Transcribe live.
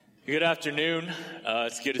Good afternoon.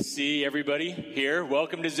 It's good to see everybody here.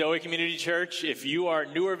 Welcome to Zoe Community Church. If you are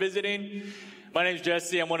new or visiting, my name is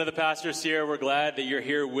Jesse. I'm one of the pastors here. We're glad that you're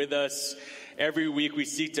here with us. Every week we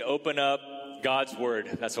seek to open up God's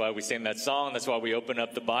Word. That's why we sing that song. That's why we open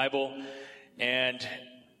up the Bible. And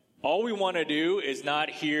all we want to do is not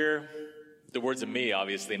hear the words of me,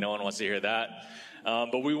 obviously. No one wants to hear that.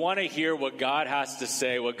 But we want to hear what God has to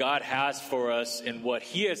say, what God has for us, and what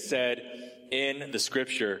He has said in the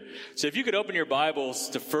Scripture. So if you could open your Bibles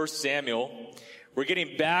to 1 Samuel. We're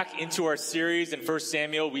getting back into our series in 1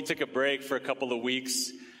 Samuel. We took a break for a couple of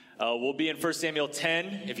weeks. We'll be in 1 Samuel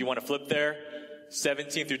 10, if you want to flip there,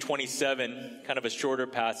 17 through 27, kind of a shorter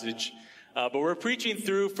passage. But we're preaching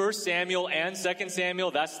through 1 Samuel and 2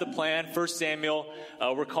 Samuel. That's the plan. 1 Samuel,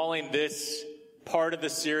 we're calling this part of the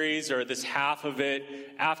series, or this half of it,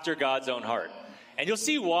 After God's Own Heart. And you'll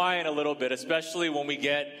see why in a little bit, especially when we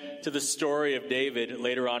get to the story of David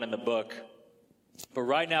later on in the book. But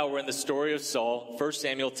right now we're in the story of Saul, 1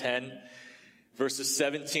 Samuel 10, verses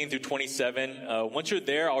 17 through 27. Once you're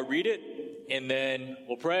there, I'll read it, and then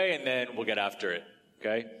we'll pray, and then we'll get after it.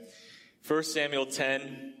 Okay? 1 Samuel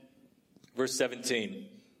 10, verse 17.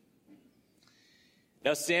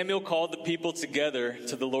 Now Samuel called the people together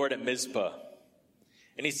to the Lord at Mizpah.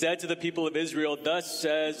 And he said to the people of Israel, "Thus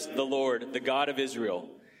says the Lord, the God of Israel,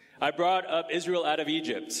 I brought up Israel out of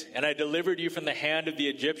Egypt, and I delivered you from the hand of the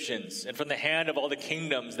Egyptians and from the hand of all the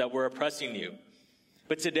kingdoms that were oppressing you.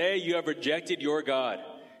 But today you have rejected your God,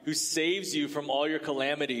 who saves you from all your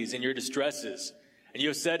calamities and your distresses. And you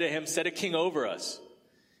have said to him, 'Set a king over us.'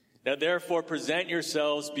 Now therefore present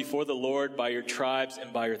yourselves before the Lord by your tribes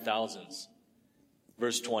and by your thousands."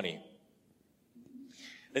 Verse 20.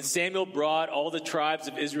 Then Samuel brought all the tribes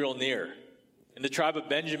of Israel near, and the tribe of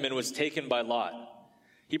Benjamin was taken by lot.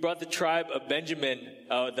 He brought the tribe of Benjamin,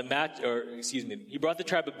 he brought the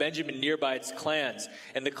tribe of Benjamin near by its clans,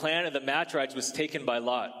 and the clan of the Matrites was taken by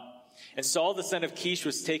lot. And Saul the son of Kish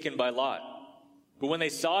was taken by lot. But when they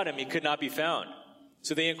sought him, he could not be found.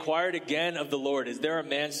 So they inquired again of the Lord, "Is there a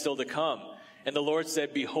man still to come?" And the Lord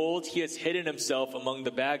said, "Behold, he has hidden himself among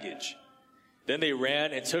the baggage." Then they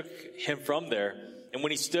ran and took him from there. And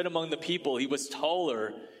when he stood among the people, he was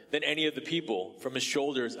taller than any of the people, from his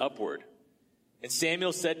shoulders upward. And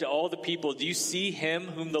Samuel said to all the people, "Do you see him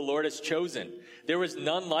whom the Lord has chosen? There was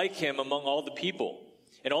none like him among all the people."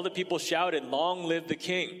 And all the people shouted, "Long live the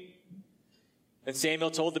king." And Samuel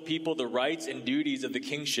told the people the rights and duties of the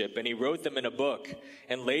kingship, and he wrote them in a book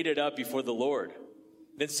and laid it up before the Lord.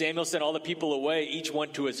 Then Samuel sent all the people away, each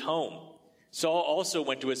one to his home. Saul also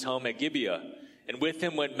went to his home at Gibeah, and with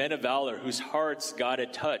him went men of valor whose hearts God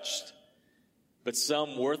had touched. But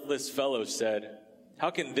some worthless fellows said, "How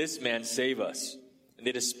can this man save us?" And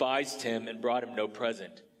they despised him and brought him no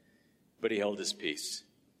present. But he held his peace.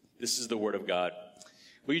 This is the word of God.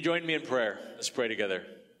 Will you join me in prayer? Let's pray together.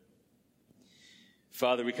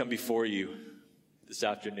 Father, we come before you this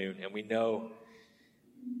afternoon, and we know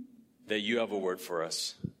that you have a word for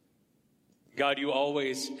us. God, you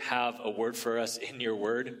always have a word for us in your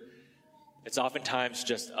word. It's oftentimes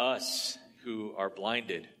just us who are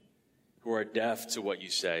blinded, who are deaf to what you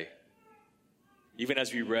say. Even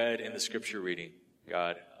as we read in the scripture reading,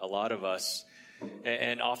 God, a lot of us,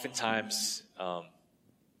 and oftentimes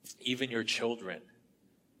even your children,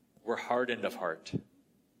 we're hardened of heart.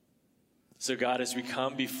 So God, as we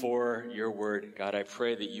come before your word, God, I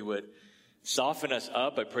pray that you would soften us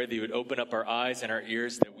up. I pray that you would open up our eyes and our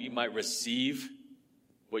ears that we might receive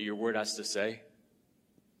what your word has to say.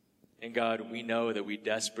 And God, we know that we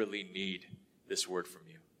desperately need this word from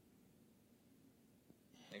you.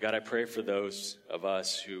 And God, I pray for those of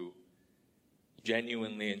us who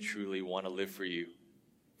genuinely and truly want to live for you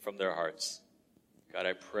from their hearts. God,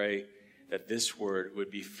 I pray that this word would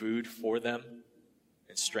be food for them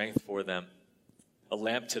and strength for them, a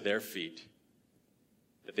lamp to their feet,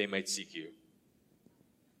 that they might seek you.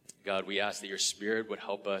 God, we ask that your Spirit would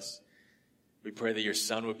help us. We pray that your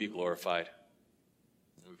Son would be glorified.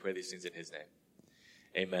 And we pray these things in his name.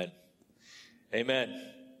 Amen.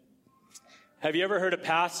 Amen. Have you ever heard a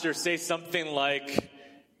pastor say something like,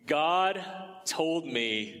 "God told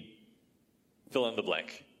me," fill in the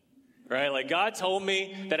blank? Right? Like, God told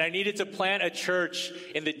me that I needed to plant a church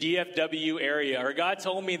in the DFW area. Or God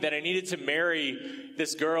told me that I needed to marry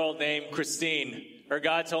this girl named Christine. Or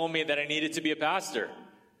God told me that I needed to be a pastor.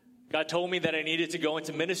 God told me that I needed to go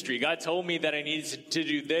into ministry. God told me that I needed to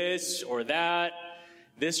do this or that.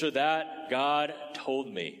 God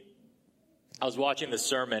told me. I was watching the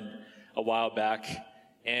sermon a while back,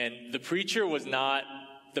 and the preacher was not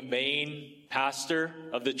the main pastor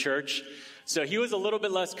of the church. So he was a little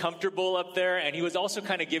bit less comfortable up there, and he was also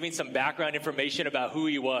kind of giving some background information about who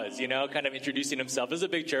he was, kind of introducing himself. It was a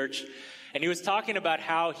big church. And he was talking about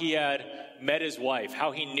how he had met his wife,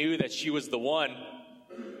 how he knew that she was the one.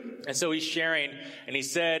 And so he's sharing, and he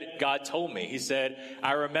said, God told me. He said,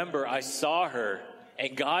 I remember I saw her,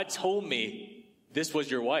 and God told me this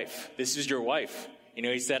was your wife. This is your wife.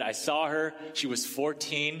 He said, I saw her. She was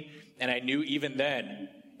 14, and I knew even then.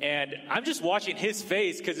 And I'm just watching his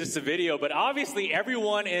face because it's a video, but obviously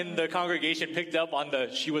everyone in the congregation picked up on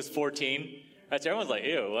she was 14. Right? So everyone's like,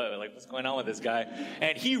 ew, what's going on with this guy?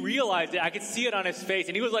 And he realized it. I could see it on his face.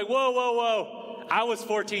 And he was like, whoa. I was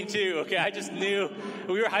 14 too. Okay, I just knew.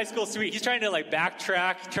 We were high school sweet. He's trying to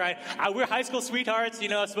backtrack. We're high school sweethearts.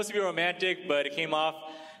 It's supposed to be romantic, but it came off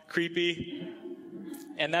creepy.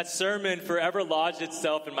 And that sermon forever lodged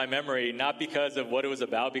itself in my memory, not because of what it was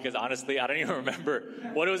about, because honestly, I don't even remember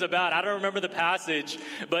what it was about. I don't remember the passage,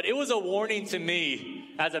 but it was a warning to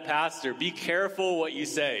me as a pastor. Be careful what you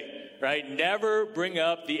say, right? Never bring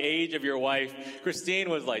up the age of your wife. Christine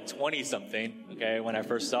was 20-something, okay, when I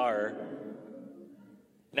first saw her.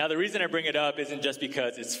 Now, the reason I bring it up isn't just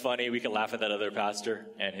because it's funny. We can laugh at that other pastor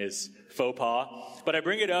and his faux pas. But I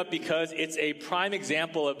bring it up because it's a prime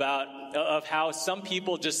example of how some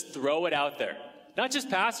people just throw it out there. Not just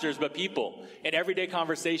pastors, but people in everyday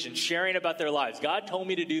conversation, sharing about their lives. God told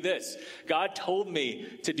me to do this. God told me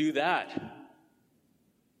to do that.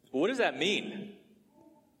 What does that mean?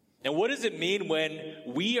 And what does it mean when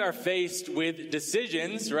we are faced with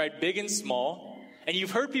decisions, right, big and small? And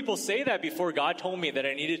you've heard people say that before. God told me that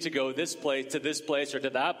I needed to go this place, or to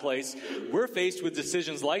that place. We're faced with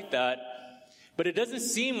decisions like that. But it doesn't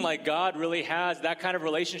seem like God really has that kind of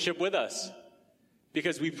relationship with us.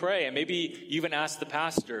 Because we pray, and maybe you even ask the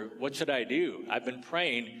pastor, what should I do? I've been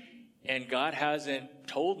praying, and God hasn't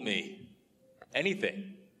told me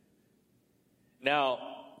anything. Now,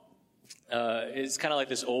 it's kind of like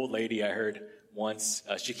this old lady I heard once.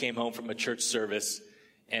 She came home from a church service.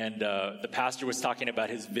 And the pastor was talking about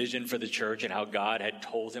his vision for the church and how God had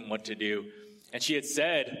told him what to do. And she had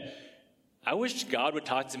said, I wish God would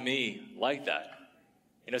talk to me like that.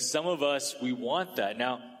 Some of us, we want that.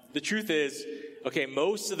 Now, the truth is, okay,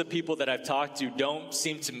 most of the people that I've talked to don't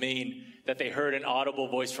seem to mean that they heard an audible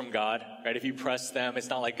voice from God, right? If you press them, it's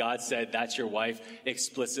not like God said, that's your wife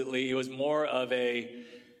explicitly. It was more of a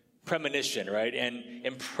premonition, right? An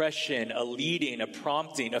impression, a leading, a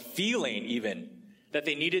prompting, a feeling even, that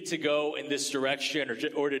they needed to go in this direction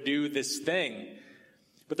or to do this thing.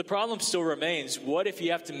 But the problem still remains. What if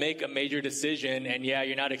you have to make a major decision and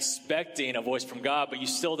you're not expecting a voice from God, but you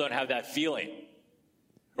still don't have that feeling?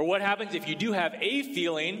 Or what happens if you do have a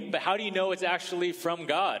feeling, but how do you know it's actually from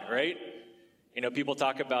God, right? People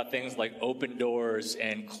talk about things like open doors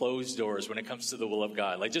and closed doors when it comes to the will of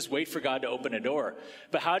God. Just wait for God to open a door.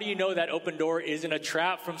 But how do you know that open door isn't a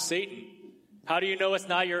trap from Satan? How do you know it's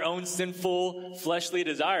not your own sinful fleshly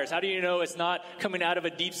desires? How do you know it's not coming out of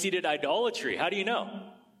a deep-seated idolatry? How do you know?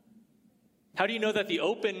 How do you know that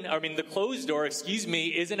the closed door,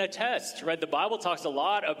 isn't a test, right? The Bible talks a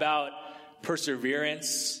lot about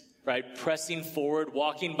perseverance, right? Pressing forward,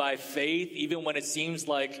 walking by faith, even when it seems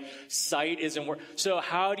like sight isn't working. So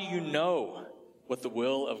how do you know what the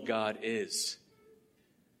will of God is?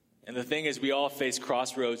 And the thing is, we all face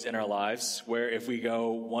crossroads in our lives where if we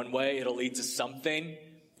go one way, it'll lead to something.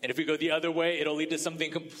 And if we go the other way, it'll lead to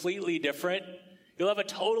something completely different. You'll have a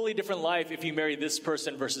totally different life if you marry this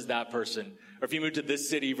person versus that person, or if you move to this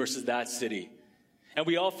city versus that city. And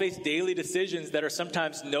we all face daily decisions that are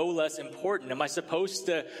sometimes no less important. Am I supposed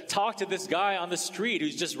to talk to this guy on the street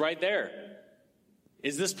who's just right there?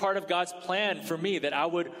 Is this part of God's plan for me that I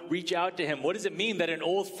would reach out to him? What does it mean that an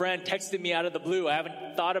old friend texted me out of the blue? I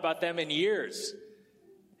haven't thought about them in years.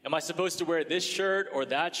 Am I supposed to wear this shirt or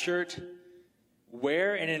that shirt?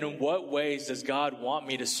 Where and in what ways does God want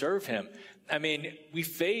me to serve him? We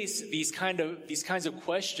face these kinds of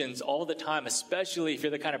questions all the time, especially if you're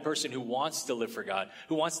the kind of person who wants to live for God,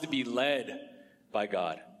 who wants to be led by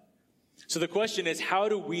God. So the question is, how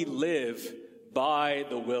do we live by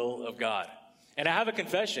the will of God? And I have a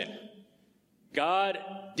confession. God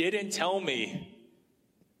didn't tell me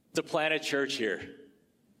to plant a church here.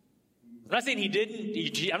 I'm not saying he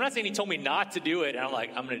didn't. I'm not saying he told me not to do it, and I'm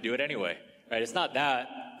going to do it anyway. Right? It's not that.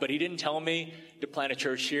 But he didn't tell me to plant a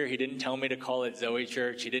church here. He didn't tell me to call it Zoe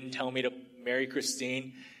Church. He didn't tell me to marry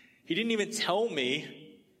Christine. He didn't even tell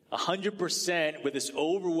me 100% with this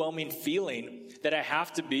overwhelming feeling that I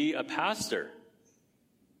have to be a pastor.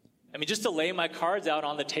 Just to lay my cards out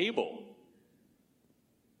on the table.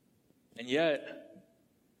 And yet,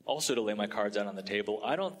 also to lay my cards out on the table,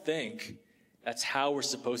 I don't think That's how we're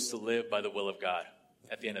supposed to live by the will of God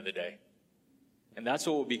at the end of the day. And that's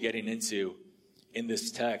what we'll be getting into in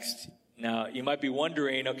this text. Now, you might be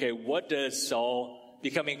wondering, okay, what does Saul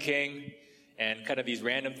becoming king and kind of these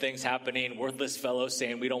random things happening, worthless fellows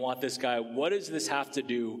saying, we don't want this guy, what does this have to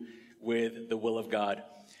do with the will of God?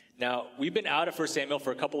 Now, we've been out of 1 Samuel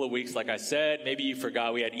for a couple of weeks, like I said. Maybe you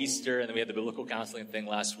forgot we had Easter and then we had the biblical counseling thing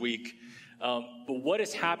last week. But what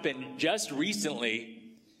has happened just recently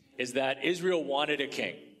is that Israel wanted a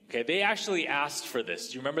king. Okay, they actually asked for this.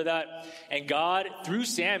 Do you remember that? And God, through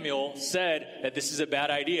Samuel, said that this is a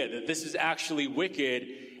bad idea, that this is actually wicked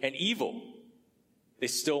and evil. They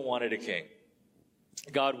still wanted a king.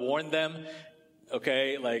 God warned them,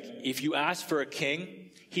 okay, like if you ask for a king,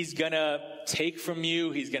 he's going to take from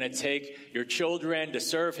you. He's going to take your children to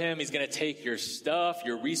serve him. He's going to take your stuff,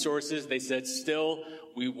 your resources. They said, still,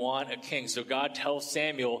 we want a king. So God tells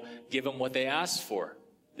Samuel, give them what they asked for.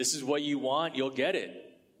 This is what you want, you'll get it.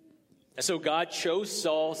 And so God chose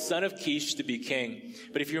Saul, son of Kish, to be king.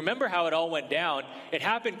 But if you remember how it all went down, it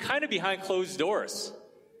happened kind of behind closed doors.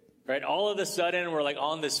 Right? All of a sudden, we're like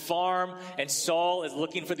on this farm, and Saul is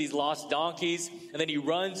looking for these lost donkeys, and then he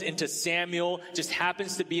runs into Samuel, just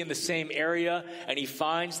happens to be in the same area, and he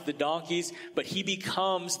finds the donkeys, but he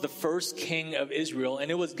becomes the first king of Israel,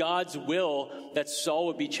 and it was God's will that Saul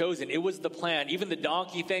would be chosen. It was the plan. Even the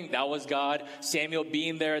donkey thing, that was God. Samuel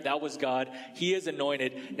being there, that was God. He is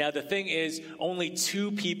anointed. Now, the thing is, only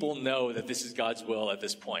 2 people know that this is God's will at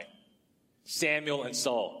this point. Samuel and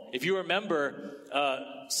Saul. If you remember,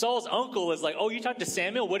 Saul's uncle is like, oh, you talked to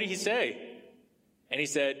Samuel? What did he say? And he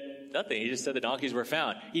said, nothing. He just said the donkeys were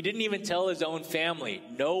found. He didn't even tell his own family.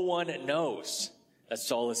 No one knows that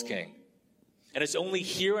Saul is king. And it's only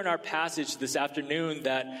here in our passage this afternoon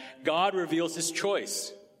that God reveals his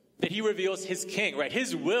choice, that he reveals his king, right?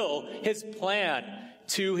 His will, his plan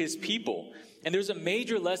to his people. And there's a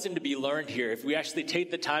major lesson to be learned here if we actually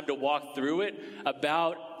take the time to walk through it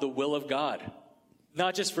about the will of God.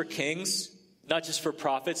 Not just for kings, not just for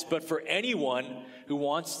prophets, but for anyone who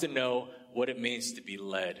wants to know what it means to be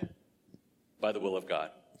led by the will of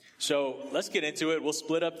God. So let's get into it. We'll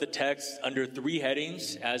split up the text under 3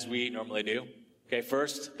 headings as we normally do. Okay,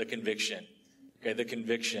 first, the conviction. Okay, the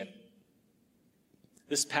conviction.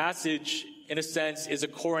 This passage, in a sense, is a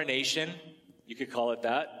coronation. You could call it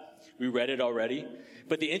that. We read it already.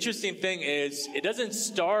 But the interesting thing is, it doesn't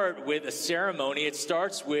start with a ceremony. It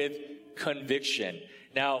starts with conviction.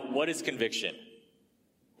 Now, what is conviction?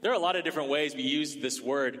 There are a lot of different ways we use this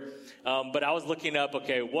word. But I was looking up,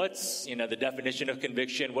 okay, what's, the definition of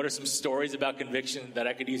conviction? What are some stories about conviction that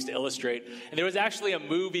I could use to illustrate? And there was actually a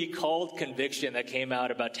movie called Conviction that came out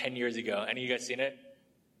about 10 years ago. Any of you guys seen it?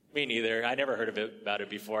 Me neither. I never heard about it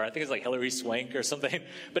before. I think it's like Hilary Swank or something.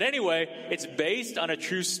 But anyway, it's based on a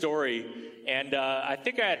true story. And I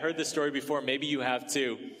think I had heard this story before. Maybe you have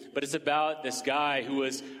too. But it's about this guy who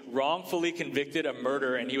was wrongfully convicted of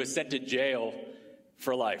murder, and he was sent to jail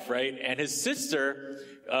for life, right? And his sister,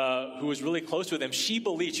 who was really close with him, she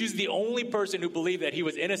was the only person who believed that he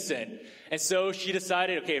was innocent. And so she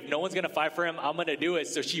decided, okay, if no one's going to fight for him, I'm going to do it.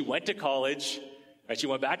 So she went to college. Right, she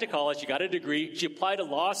went back to college, she got a degree, she applied to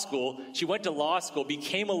law school, she went to law school,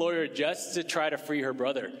 became a lawyer just to try to free her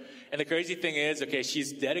brother. And the crazy thing is, okay,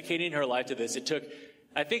 she's dedicating her life to this. It took,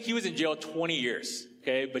 I think he was in jail 20 years,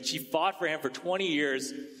 okay, but she fought for him for 20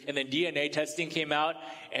 years, and then DNA testing came out,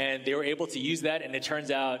 and they were able to use that, and it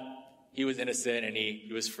turns out he was innocent and he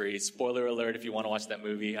was free. Spoiler alert if you want to watch that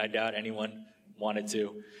movie. I doubt anyone wanted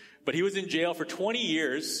to. But he was in jail for 20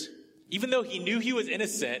 years, even though he knew he was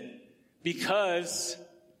innocent, because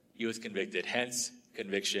he was convicted. Hence,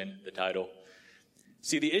 conviction, the title.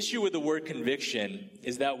 See, the issue with the word conviction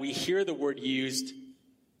is that we hear the word used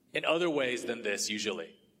in other ways than this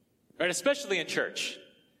usually, right? Especially in church,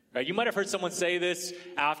 right? You might have heard someone say this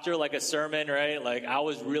after like a sermon, right? Like, I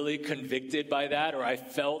was really convicted by that, or I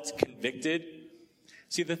felt convicted.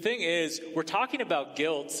 See, the thing is, we're talking about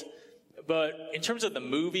guilt, but in terms of the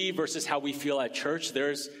movie versus how we feel at church,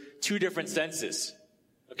 there's 2 different senses.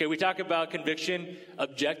 Okay, we talk about conviction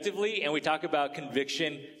objectively, and we talk about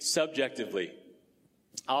conviction subjectively.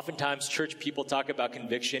 Oftentimes, church people talk about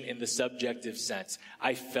conviction in the subjective sense.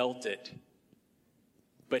 I felt it.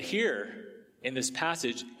 But here, in this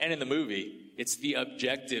passage and in the movie, it's the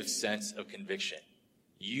objective sense of conviction.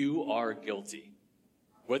 You are guilty,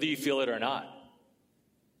 whether you feel it or not.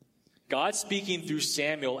 God, speaking through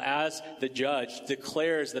Samuel as the judge,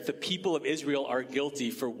 declares that the people of Israel are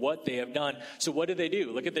guilty for what they have done. So what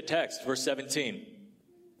do? Look at the text, verse 17.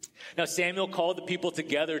 Now Samuel called the people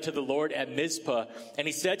together to the Lord at Mizpah, and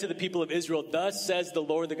he said to the people of Israel, "Thus says the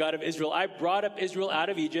Lord, the God of Israel, I brought up Israel out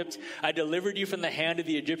of Egypt. I delivered you from the hand of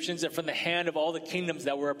the Egyptians and from the hand of all the kingdoms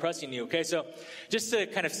that were oppressing you." Okay, so just to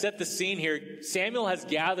kind of set the scene here, Samuel has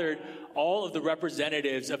gathered all of the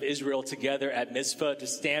representatives of Israel together at Mizpah to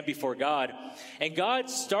stand before God. And God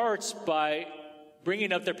starts by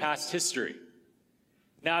bringing up their past history.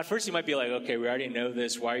 Now, at first you might be like, okay, we already know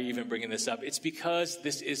this. Why are you even bringing this up? It's because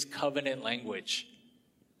this is covenant language.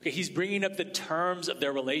 Okay, he's bringing up the terms of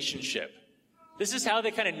their relationship. This is how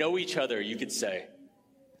they kind of know each other, you could say.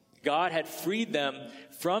 God had freed them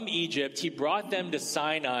from Egypt. He brought them to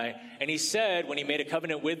Sinai. And he said, when he made a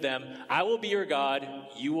covenant with them, "I will be your God.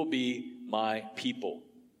 You will be my people."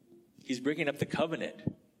 He's bringing up the covenant.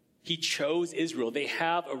 He chose Israel. They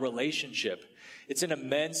have a relationship. It's an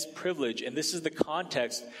immense privilege. And this is the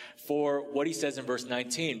context for what he says in verse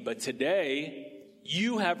 19. "But today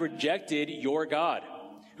you have rejected your God,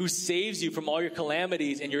 who saves you from all your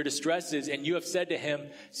calamities and your distresses. And you have said to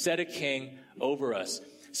him, 'Set a king over us.'"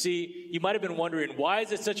 See, you might have been wondering, why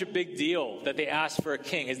is it such a big deal that they asked for a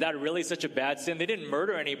king? Is that really such a bad sin? They didn't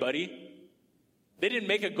murder anybody. They didn't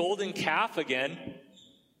make a golden calf again.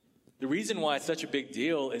 The reason why it's such a big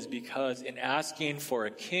deal is because in asking for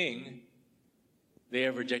a king, they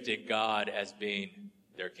have rejected God as being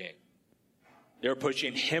their king. They're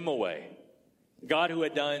pushing him away. God who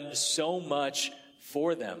had done so much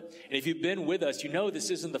for them. And if you've been with us, you know this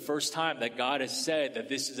isn't the first time that God has said that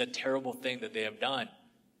this is a terrible thing that they have done.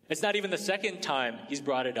 It's not even the second time he's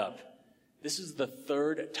brought it up. This is the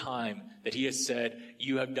third time that he has said,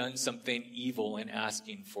 "You have done something evil in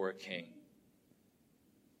asking for a king."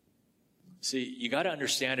 See, you got to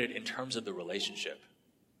understand it in terms of the relationship.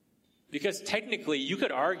 Because technically, you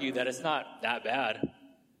could argue that it's not that bad.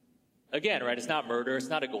 Again, right, it's not murder, it's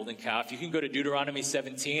not a golden calf. You can go to Deuteronomy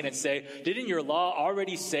 17 and say, "Didn't your law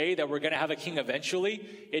already say that we're going to have a king eventually?"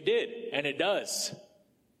 It did, and it does.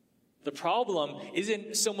 The problem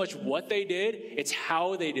isn't so much what they did, it's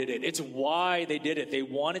how they did it. It's why they did it. They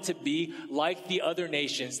wanted to be like the other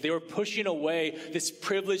nations. They were pushing away this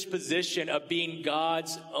privileged position of being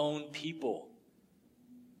God's own people.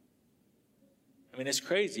 I mean, it's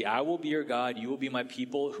crazy. "I will be your God, you will be my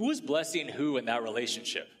people." Who was blessing who in that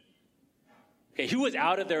relationship? Okay, who was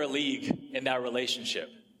out of their league in that relationship?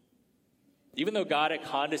 Even though God had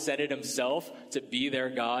condescended himself to be their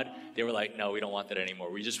God, they were like, "No, we don't want that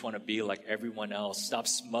anymore. We just want to be like everyone else. Stop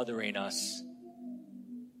smothering us."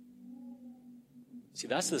 See,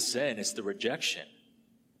 that's the sin. It's the rejection.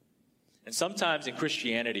 And sometimes in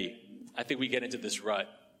Christianity, I think we get into this rut,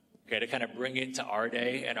 okay, to kind of bring it to our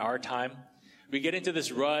day and our time. We get into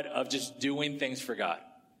this rut of just doing things for God,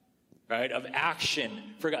 right? Of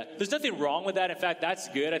action for God. There's nothing wrong with that. In fact, that's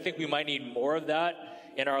good. I think we might need more of that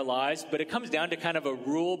in our lives, but it comes down to kind of a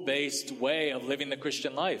rule-based way of living the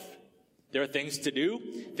Christian life. There are things to do,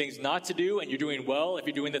 things not to do, and you're doing well if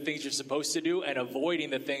you're doing the things you're supposed to do and avoiding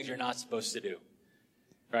the things you're not supposed to do.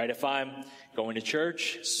 Right? If I'm going to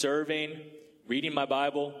church, serving, reading my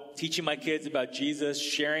Bible, teaching my kids about Jesus,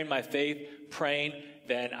 sharing my faith, praying,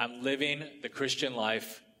 then I'm living the Christian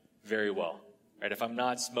life very well. Right? If I'm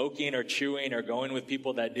not smoking or chewing or going with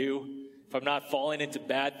people that do, if I'm not falling into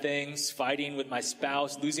bad things, fighting with my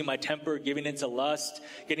spouse, losing my temper, giving into lust,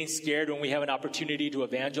 getting scared when we have an opportunity to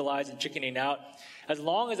evangelize and chickening out, as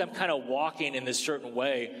long as I'm kind of walking in this certain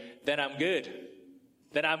way, then I'm good.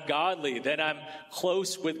 Then I'm godly. Then I'm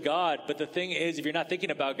close with God. But the thing is, if you're not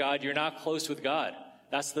thinking about God, you're not close with God.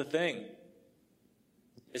 That's the thing.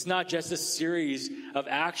 It's not just a series of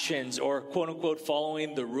actions or quote unquote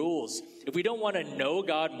following the rules. If we don't want to know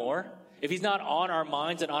God more, if he's not on our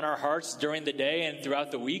minds and on our hearts during the day and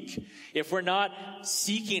throughout the week, if we're not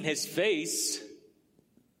seeking his face,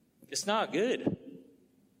 it's not good.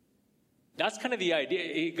 That's kind of the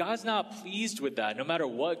idea. God's not pleased with that, no matter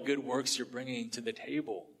what good works you're bringing to the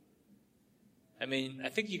table. I mean, I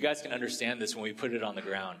think you guys can understand this when we put it on the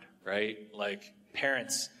ground, right? Like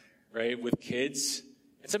parents, right, with kids.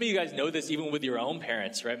 And some of you guys know this even with your own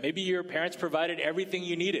parents, right? Maybe your parents provided everything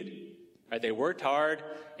you needed, right? They worked hard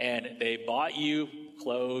and they bought you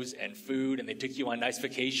clothes and food and they took you on nice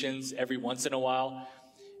vacations every once in a while.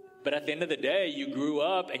 But at the end of the day, you grew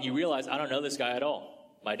up and you realize, I don't know this guy at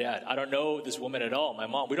all, my dad. I don't know this woman at all, my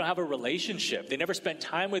mom. We don't have a relationship. They never spent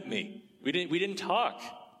time with me. We didn't talk.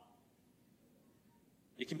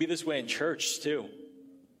 It can be this way in church too.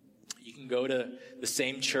 You can go to the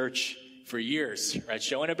same church for years, right?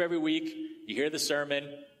 Showing up every week, you hear the sermon,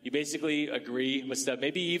 you basically agree with stuff,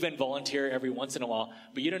 maybe even volunteer every once in a while,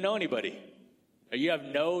 but you don't know anybody. Or you have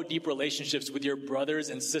no deep relationships with your brothers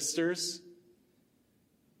and sisters.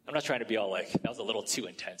 I'm not trying to be all like, that was a little too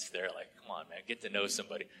intense there. Like, come on, man, get to know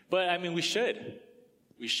somebody. But I mean, we should.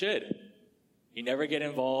 We should. You never get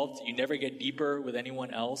involved. You never get deeper with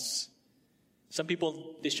anyone else. Some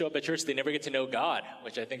people, they show up at church, they never get to know God,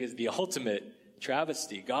 which I think is the ultimate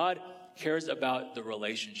travesty. God cares about the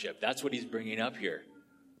relationship. That's what he's bringing up here.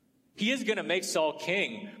 He is going to make Saul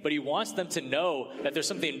king, but he wants them to know that there's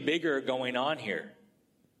something bigger going on here.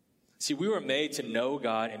 See, we were made to know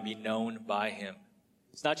God and be known by him.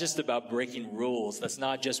 It's not just about breaking rules. That's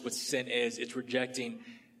not just what sin is. It's rejecting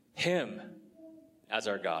him as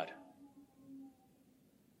our God.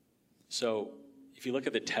 So, if you look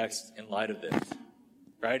at the text in light of this,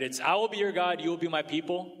 right? It's, I will be your God, you will be my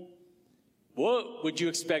people. What would you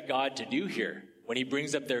expect God to do here when he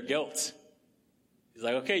brings up their guilt? He's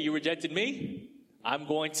like, okay, you rejected me. I'm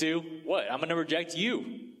going to, what? I'm going to reject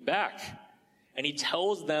you back. And he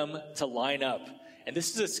tells them to line up. And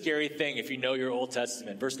this is a scary thing if you know your Old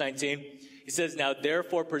Testament. Verse 19, he says, now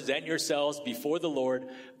therefore present yourselves before the Lord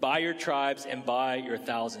by your tribes and by your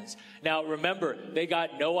thousands. Now remember, they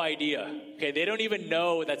got no idea. Okay, they don't even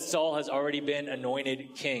know that Saul has already been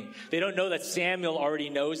anointed king. They don't know that Samuel already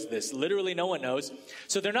knows this. Literally no one knows.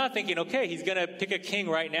 So they're not thinking, okay, he's going to pick a king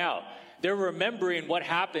right now. They're remembering what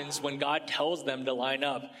happens when God tells them to line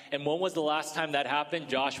up. And when was the last time that happened?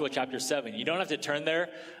 Joshua chapter 7. You don't have to turn there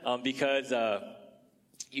because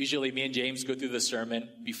usually me and James go through the sermon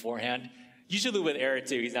beforehand. Usually with Eric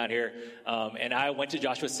too, he's not here. And I went to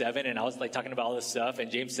Joshua 7 and I was like talking about all this stuff.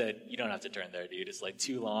 And James said, you don't have to turn there, dude. It's like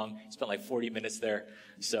too long. Spent like 40 minutes there.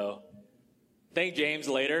 So thank James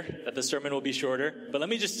later that the sermon will be shorter. But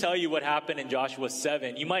let me just tell you what happened in Joshua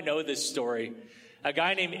 7. You might know this story. A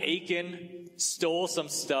guy named Achan stole some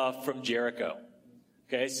stuff from Jericho.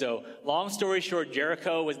 Okay, so long story short,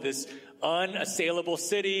 Jericho was this unassailable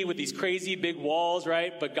city with these crazy big walls,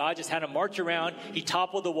 right? But God just had him march around. He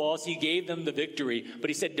toppled the walls. He gave them the victory.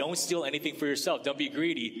 But he said, don't steal anything for yourself. Don't be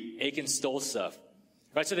greedy. Achan stole stuff.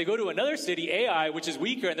 Right, so they go to another city, Ai, which is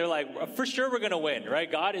weaker, and they're like, for sure we're going to win,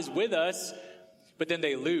 right? God is with us. But then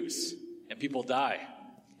they lose, and people die.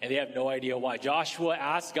 And they have no idea why. Joshua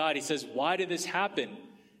asks God, he says, why did this happen?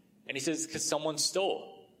 And he says, because someone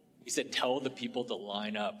stole. He said, tell the people to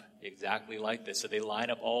line up exactly like this. So they line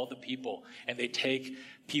up all the people, and they take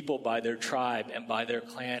people by their tribe and by their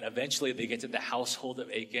clan. Eventually, they get to the household of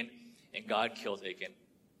Achan, and God kills Achan.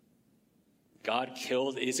 God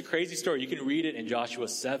killed, it's a crazy story. You can read it in Joshua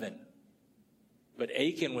 7. But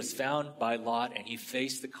Achan was found by Lot, and he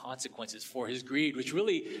faced the consequences for his greed, which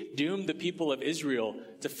really doomed the people of Israel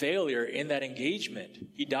to failure in that engagement.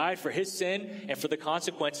 He died for his sin and for the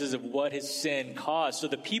consequences of what his sin caused. So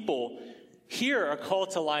the people here are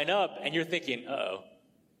called to line up, and you're thinking, uh-oh,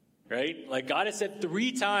 right? Like God has said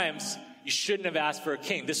 3 times, you shouldn't have asked for a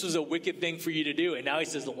king. This was a wicked thing for you to do, and now he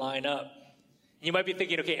says to line up. You might be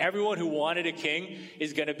thinking, okay, everyone who wanted a king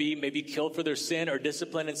is going to be maybe killed for their sin or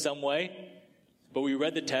disciplined in some way. But we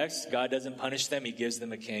read the text. God doesn't punish them. He gives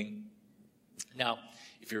them a king. Now,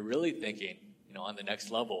 if you're really thinking, on the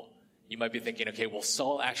next level, you might be thinking, okay, well,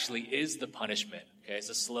 Saul actually is the punishment. Okay, it's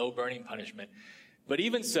a slow burning punishment. But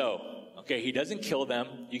even so, okay, he doesn't kill them.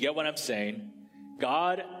 You get what I'm saying?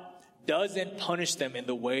 God doesn't punish them in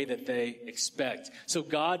the way that they expect. So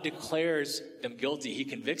God declares them guilty. He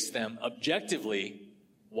convicts them objectively.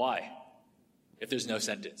 Why? If there's no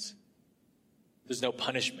sentence, there's no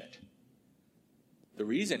punishment. The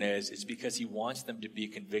reason is because he wants them to be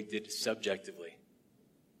convicted subjectively.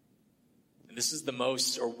 And this is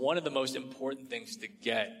one of the most important things to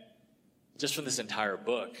get just from this entire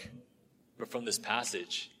book, but from this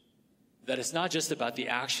passage, that it's not just about the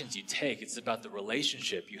actions you take, it's about the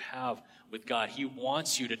relationship you have with God. He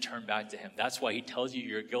wants you to turn back to him. That's why he tells you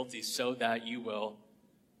you're guilty, so that you will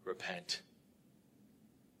repent.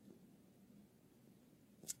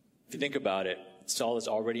 If you think about it, Saul is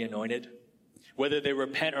already anointed. Whether they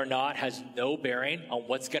repent or not has no bearing on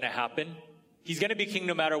what's going to happen. He's going to be king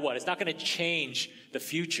no matter what. It's not going to change the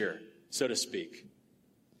future, so to speak.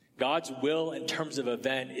 God's will in terms of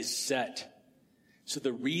event is set. So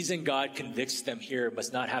the reason God convicts them here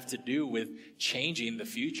must not have to do with changing the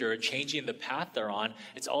future or changing the path they're on.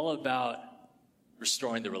 It's all about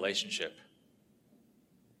restoring the relationship.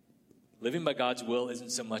 Living by God's will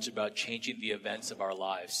isn't so much about changing the events of our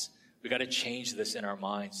lives. We got to change this in our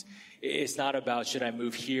minds. It's not about, should I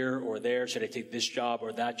move here or there? Should I take this job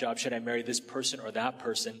or that job? Should I marry this person or that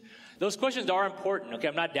person? Those questions are important. Okay,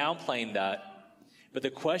 I'm not downplaying that. But the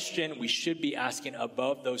question we should be asking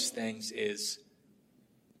above those things is,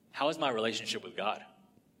 how is my relationship with God?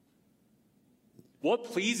 What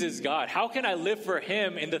pleases God? How can I live for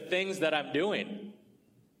him in the things that I'm doing?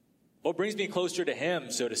 What brings me closer to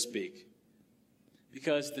him, so to speak?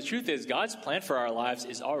 Because the truth is, God's plan for our lives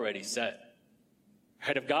is already set.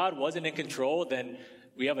 Right? If God wasn't in control, then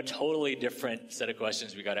we have a totally different set of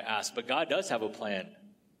questions we got to ask. But God does have a plan.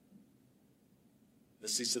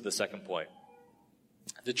 This leads to the second point.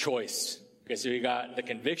 The choice. Okay, so you got the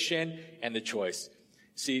conviction and the choice.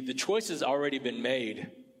 See, the choice has already been made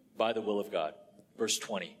by the will of God. Verse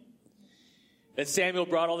 20. Then Samuel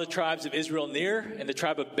brought all the tribes of Israel near, and the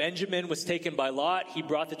tribe of Benjamin was taken by Lot. He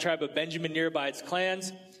brought the tribe of Benjamin near by its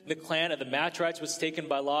clans. The clan of the Matrites was taken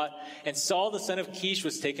by Lot, and Saul the son of Kish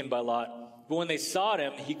was taken by Lot. But when they sought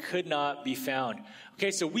him, he could not be found.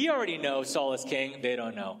 Okay, so we already know Saul is king. They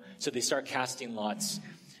don't know. So they start casting lots.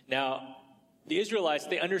 Now, the Israelites,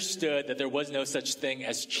 they understood that there was no such thing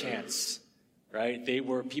as chance. Right? They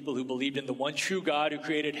were people who believed in the one true God who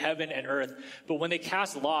created heaven and earth. But when they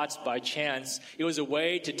cast lots by chance, it was a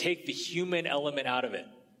way to take the human element out of it.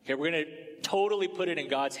 Okay, we're going to totally put it in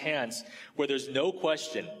God's hands where there's no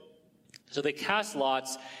question. So they cast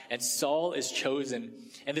lots and Saul is chosen.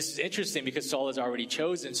 And this is interesting because Saul is already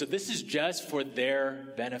chosen. So this is just for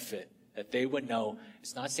their benefit, that they would know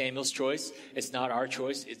it's not Samuel's choice. It's not our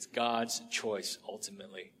choice. It's God's choice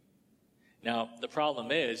ultimately. Now, the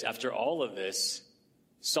problem is, after all of this,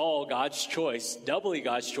 Saul, God's choice, doubly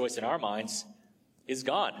God's choice in our minds, is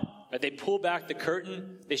gone. Right? They pull back the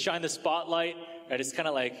curtain. They shine the spotlight. Right? It's kind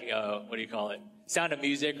of like, Sound of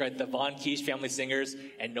Music, right? The Von Kish family singers,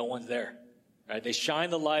 and no one's there. Right? They shine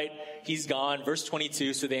the light. He's gone. Verse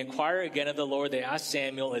 22, so they inquire again of the Lord. They ask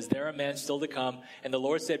Samuel, is there a man still to come? And the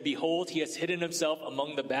Lord said, behold, he has hidden himself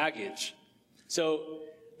among the baggage. So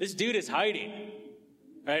this dude is hiding.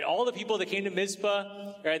 Right, all the people that came to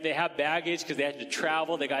Mizpah, right, they have baggage because they had to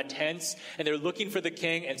travel. They got tents, and they're looking for the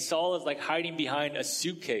king. And Saul is like hiding behind a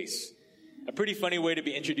suitcase. A pretty funny way to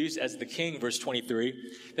be introduced as the king, verse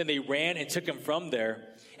 23. Then they ran and took him from there.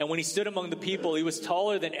 And when he stood among the people, he was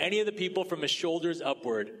taller than any of the people from his shoulders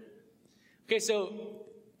upward. Okay, so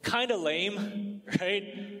kind of lame,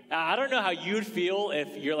 right? I don't know how you'd feel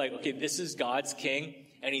if you're like, okay, this is God's king,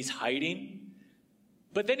 and he's hiding.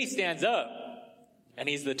 But then he stands up. And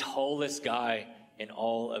he's the tallest guy in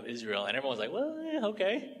all of Israel. And everyone's like, well, yeah,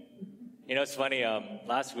 okay. You know, it's funny.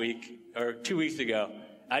 Last week, or 2 weeks ago,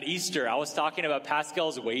 at Easter, I was talking about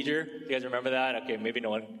Pascal's wager. You guys remember that? Okay, maybe no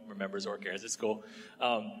one remembers or cares. It's cool.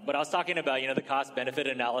 But I was talking about, the cost-benefit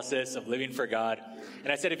analysis of living for God.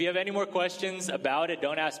 And I said, if you have any more questions about it,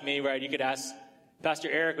 don't ask me, right? You could ask Pastor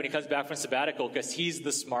Eric when he comes back from sabbatical, because he's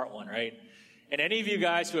the smart one, right? And any of you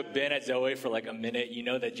guys who have been at Zoe for like a minute, you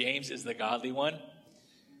know that James is the godly one.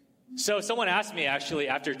 So someone asked me actually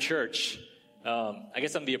after church, I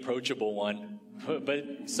guess I'm the approachable one,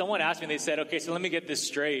 but someone asked me and they said, okay, so let me get this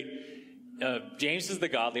straight. James is the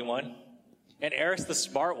godly one and Eric's the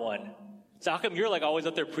smart one. So how come you're like always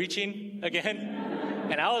up there preaching again?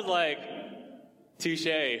 And I was like, touche,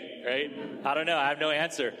 right? I don't know. I have no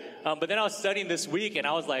answer. But then I was studying this week and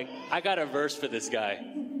I was like, I got a verse for this guy,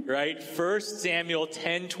 right? 1 Samuel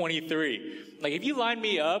 10:23. Like, if you line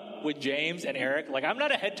me up with James and Eric, like, I'm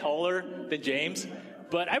not a head taller than James,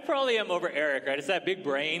 but I probably am over Eric, right? It's that big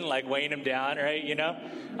brain, like, weighing him down, right?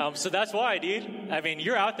 So that's why, dude. I mean,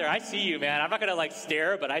 you're out there. I see you, man. I'm not going to, like,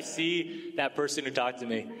 stare, but I see that person who talked to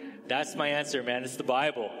me. That's my answer, man. It's the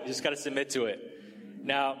Bible. You just got to submit to it.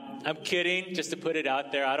 Now, I'm kidding, just to put it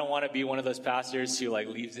out there. I don't want to be one of those pastors who, like,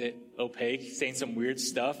 leaves it opaque, saying some weird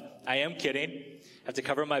stuff. I am kidding. I have to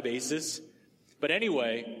cover my bases. But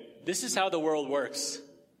anyway, this is how the world works.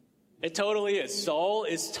 It totally is. Saul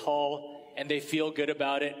is tall, and they feel good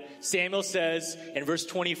about it. Samuel says in verse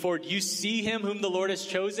 24, do you see him whom the Lord has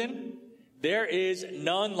chosen? There is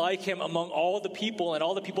none like him among all the people. And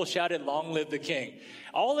all the people shouted, long live the king.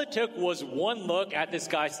 All it took was one look at this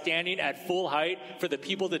guy standing at full height for the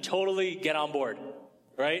people to totally get on board,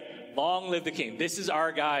 right? Long live the king. This is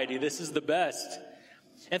our guy, dude. This is the best.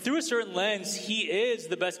 And through a certain lens, he is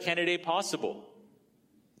the best candidate possible.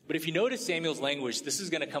 But if you notice Samuel's language, this is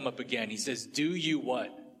going to come up again. He says, do you what?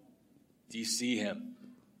 Do you see him?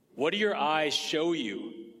 What do your eyes show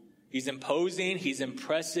you? He's imposing. He's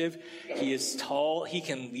impressive. He is tall. He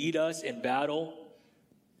can lead us in battle.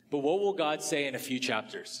 But what will God say in a few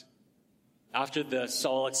chapters after the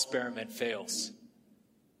Saul experiment fails?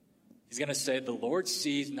 He's going to say, the Lord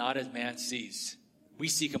sees not as man sees. We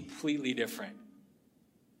see completely different.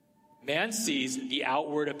 Man sees the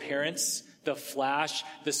outward appearance, the flash,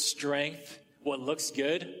 the strength, what looks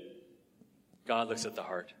good. God looks at the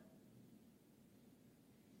heart.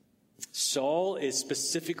 Saul is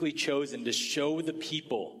specifically chosen to show the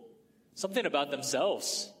people something about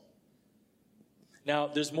themselves. Now,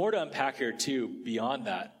 there's more to unpack here too beyond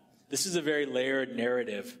that. This is a very layered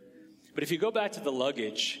narrative. But if you go back to the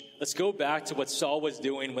luggage, let's go back to what Saul was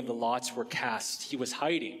doing when the lots were cast. He was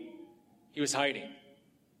hiding. He was hiding.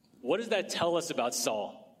 What does that tell us about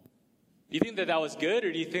Saul? Do you think that was good,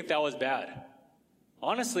 or do you think that was bad?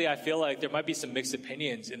 Honestly, I feel like there might be some mixed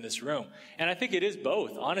opinions in this room. And I think it is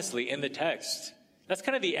both, honestly, in the text. That's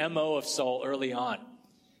kind of the MO of Saul early on.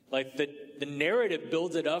 Like the narrative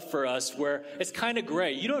builds it up for us where it's kind of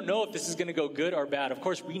gray. You don't know if this is going to go good or bad. Of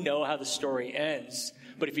course, we know how the story ends.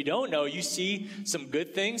 But if you don't know, you see some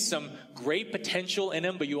good things, some great potential in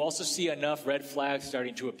him, but you also see enough red flags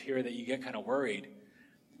starting to appear that you get kind of worried.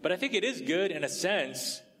 But I think it is good in a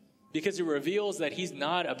sense because it reveals that he's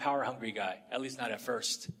not a power-hungry guy, at least not at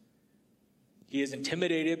first. He is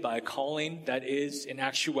intimidated by a calling that is, in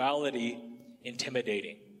actuality,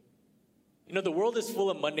 intimidating. You know, the world is full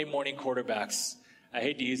of Monday morning quarterbacks. I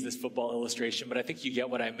hate to use this football illustration, but I think you get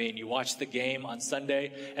what I mean. You watch the game on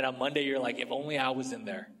Sunday, and on Monday you're like, if only I was in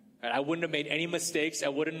there. Right? I wouldn't have made any mistakes. I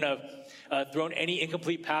wouldn't have thrown any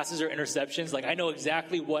incomplete passes or interceptions. Like, I know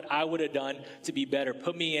exactly what I would have done to be better.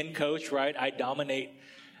 Put me in, coach, right? I dominate.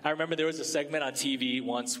 I remember there was a segment on TV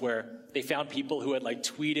once where they found people who had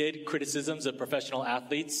tweeted criticisms of professional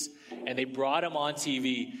athletes, and they brought them on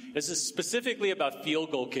TV. This is specifically about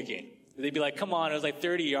field goal kicking. They'd be like, come on, it was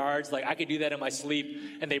 30 yards. I could do that in my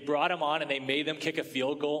sleep. And they brought them on and they made them kick a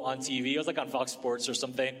field goal on TV. It was on Fox Sports or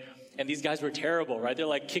something. And these guys were terrible, right?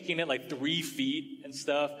 They're kicking it 3 feet and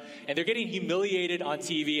stuff. And they're getting humiliated on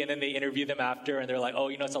TV. And then they interview them after. And they're like, oh,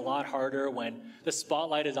 it's a lot harder when the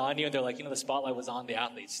spotlight is on you. And they're like, the spotlight was on the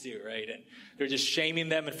athletes too, right? And they're just shaming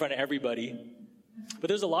them in front of everybody. But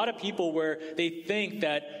there's a lot of people where they think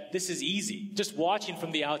that this is easy, just watching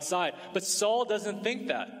from the outside. But Saul doesn't think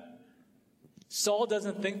that. Saul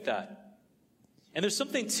doesn't think that. And there's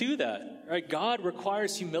something to that, right? God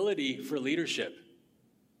requires humility for leadership.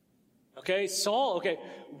 Okay,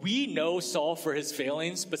 we know Saul for his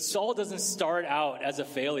failings, but Saul doesn't start out as a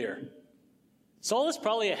failure. Saul is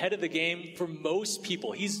probably ahead of the game for most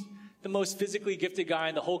people. He's the most physically gifted guy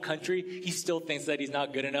in the whole country. He still thinks that he's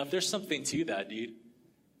not good enough. There's something to that, dude.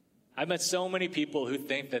 I've met so many people who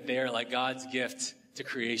think that they are God's gift to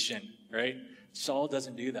creation, right? Saul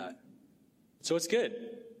doesn't do that. So it's good.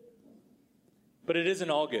 But it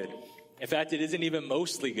isn't all good. In fact, it isn't even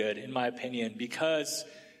mostly good, in my opinion, because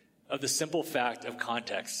of the simple fact of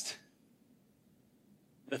context.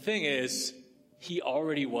 The thing is, he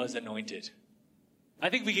already was anointed.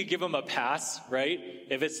 I think we could give him a pass, right?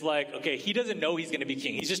 If it's okay, he doesn't know he's going to be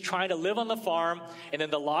king. He's just trying to live on the farm, and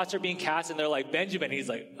then the lots are being cast, and they're like, Benjamin. And he's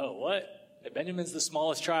like, oh, what? Benjamin's the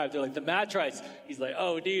smallest tribe. They're the Matrites. He's like,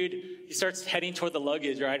 oh, dude. He starts heading toward the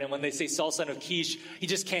luggage, right? And when they say Saul, son of Kish, he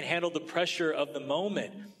just can't handle the pressure of the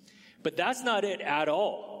moment. But that's not it at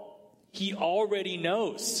all. He already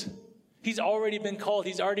knows. He's already been called.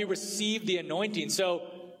 He's already received the anointing. So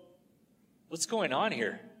what's going on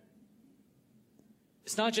here?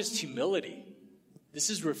 It's not just humility. This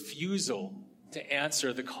is refusal to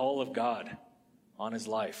answer the call of God on his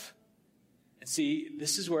life. And see,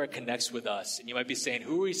 this is where it connects with us. And you might be saying,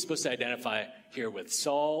 who are we supposed to identify here with?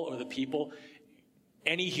 Saul or the people?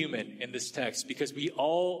 Any human in this text, because we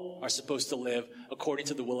all are supposed to live according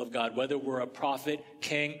to the will of God, whether we're a prophet,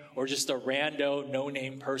 king, or just a rando,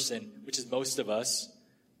 no-name person, which is most of us.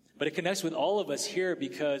 But it connects with all of us here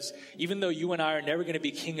because even though you and I are never going to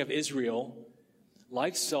be king of Israel,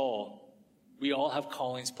 like Saul, we all have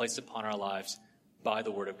callings placed upon our lives by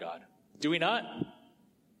the word of God. Do we not?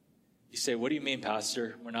 You say, what do you mean,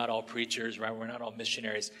 Pastor? We're not all preachers, right? We're not all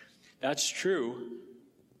missionaries. That's true.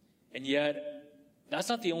 And yet, that's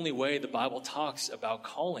not the only way the Bible talks about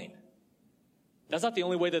calling. That's not the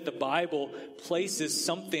only way that the Bible places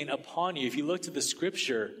something upon you. If you look to the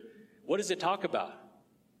scripture, what does it talk about?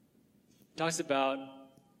 It talks about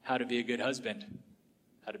how to be a good husband,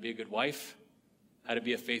 how to be a good wife, how to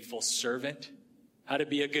be a faithful servant, how to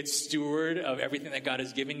be a good steward of everything that God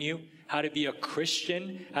has given you, how to be a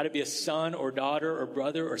Christian, how to be a son or daughter or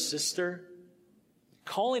brother or sister.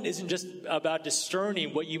 Calling isn't just about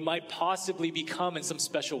discerning what you might possibly become in some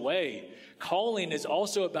special way. Calling is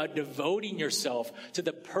also about devoting yourself to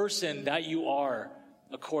the person that you are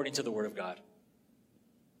according to the Word of God.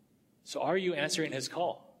 So are you answering his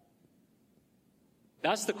call?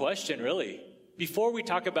 That's the question, really. Before we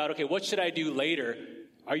talk about, okay, what should I do later?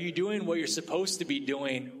 Are you doing what you're supposed to be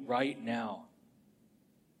doing right now?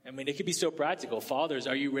 I mean, it could be so practical. Fathers,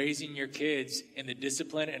 are you raising your kids in the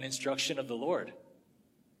discipline and instruction of the Lord?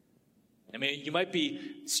 I mean, you might be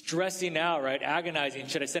stressing out, right? Agonizing.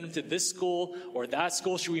 Should I send them to this school or that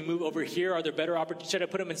school? Should we move over here? Are there better opportunities? Should I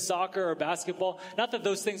put them in soccer or basketball? Not that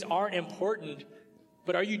those things aren't important,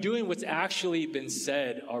 But are you doing what's actually been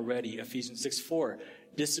said already? Ephesians 6:4,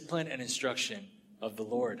 discipline and instruction of the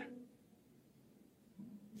Lord.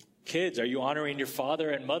 Kids, are you honoring your father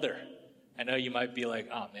and mother? I know you might be like,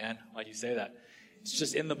 oh man, why'd you say that? It's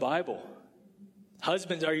just in the Bible.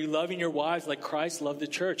 Husbands, are you loving your wives like Christ loved the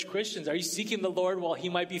church? Christians, are you seeking the Lord while he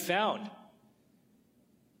might be found?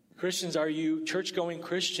 Christians, are you church-going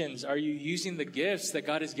Christians? Are you using the gifts that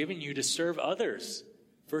God has given you to serve others?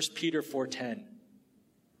 1 Peter 4:10.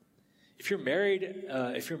 If you're married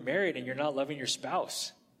and you're not loving your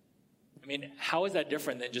spouse, I mean, how is that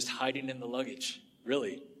different than just hiding in the luggage?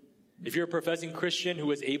 Really? If you're a professing Christian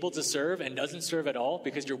who is able to serve and doesn't serve at all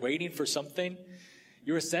because you're waiting for something,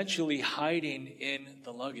 you're essentially hiding in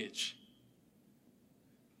the luggage.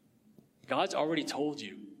 God's already told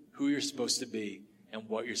you who you're supposed to be and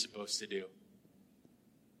what you're supposed to do.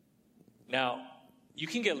 Now, you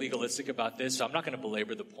can get legalistic about this, so I'm not going to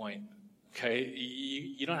belabor the point. Okay?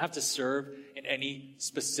 You don't have to serve in any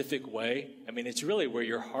specific way. I mean, it's really where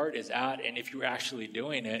your heart is at, and if you're actually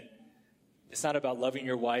doing it, it's not about loving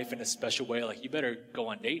your wife in a special way, like you better go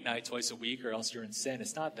on date night twice a week or else you're in sin.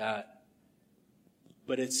 It's not that.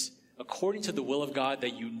 But it's according to the will of God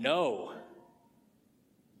that you know.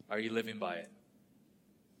 Are you living by it?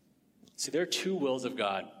 See, there are two wills of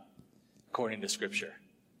God according to Scripture.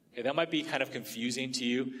 Okay, that might be kind of confusing to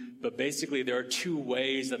you, but basically there are two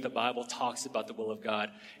ways that the Bible talks about the will of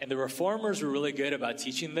God. And the Reformers were really good about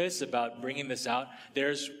teaching this, about bringing this out.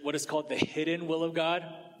 There's what is called the hidden will of God,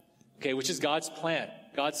 okay, which is God's plan,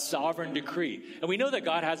 God's sovereign decree. And we know that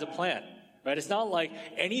God has a plan, right? It's not like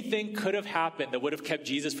anything could have happened that would have kept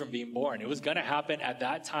Jesus from being born. It was going to happen at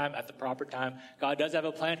that time, at the proper time. God does have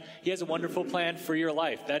a plan. He has a wonderful plan for your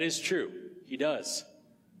life. That is true. He does.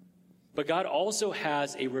 But God also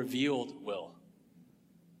has a revealed will.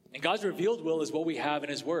 And God's revealed will is what we have in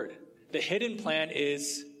His Word. The hidden plan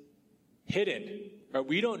is hidden. Right?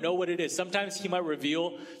 We don't know what it is. Sometimes He might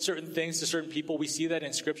reveal certain things to certain people. We see that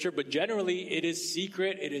in Scripture. But generally, it is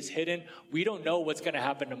secret. It is hidden. We don't know what's going to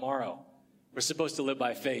happen tomorrow. We're supposed to live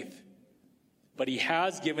by faith. But He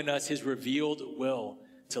has given us His revealed will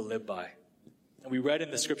to live by. And we read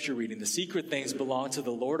in the Scripture reading, the secret things belong to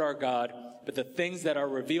the Lord our God, but the things that are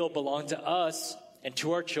revealed belong to us and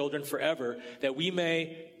to our children forever, that we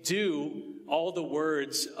may do all the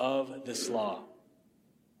words of this law.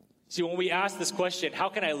 See, when we ask this question, how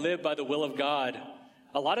can I live by the will of God?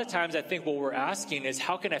 A lot of times I think what we're asking is,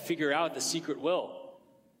 how can I figure out the secret will?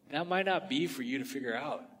 That might not be for you to figure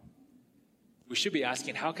out. We should be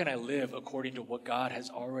asking, how can I live according to what God has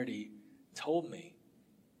already told me?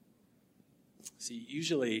 See,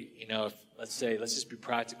 usually, let's just be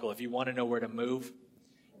practical. If you want to know where to move,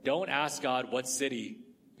 don't ask God what city,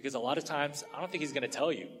 because a lot of times, I don't think He's going to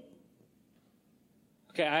tell you.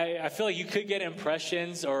 Okay, I feel like you could get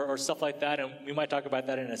impressions or stuff like that, and we might talk about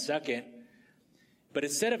that in a second. But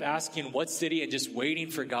instead of asking what city and just waiting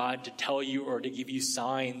for God to tell you or to give you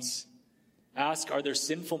signs, ask, are there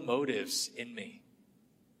sinful motives in me?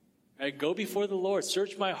 Right, go before the Lord,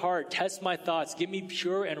 search my heart, test my thoughts, give me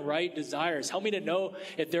pure and right desires. Help me to know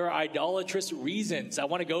if there are idolatrous reasons. I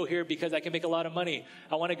want to go here because I can make a lot of money.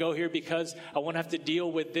 I want to go here because I won't have to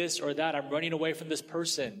deal with this or that. I'm running away from this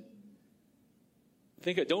person.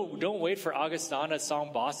 Don't wait for Augustana's song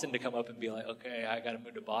Boston to come up and be like, okay, I got to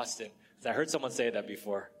move to Boston. I heard someone say that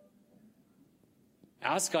before.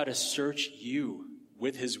 Ask God to search you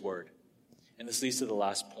with His Word. And this leads to the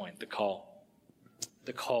last point, the call.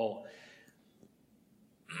 The call.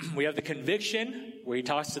 We have the conviction where He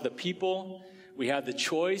talks to the people. We have the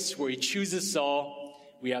choice where He chooses Saul.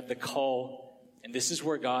 We have the call. And this is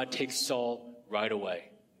where God takes Saul right away.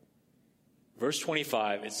 Verse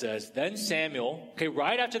 25, it says, Then Samuel,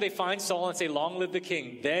 right after they find Saul and say, Long live the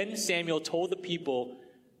king, then Samuel told the people,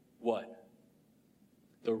 what?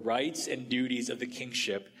 The rights and duties of the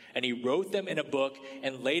kingship. And he wrote them in a book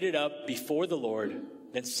and laid it up before the Lord.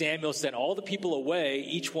 Then Samuel sent all the people away,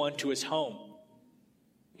 each one to his home.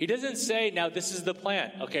 He doesn't say, now this is the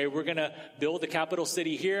plan. Okay, we're going to build the capital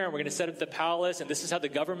city here, and we're going to set up the palace, and this is how the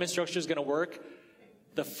government structure is going to work.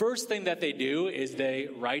 The first thing that they do is they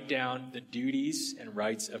write down the duties and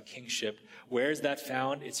rights of kingship. Where is that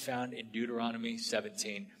found? It's found in Deuteronomy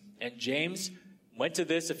 17. And James went to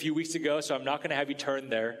this a few weeks ago, so I'm not going to have you turn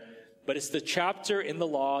there. But it's the chapter in the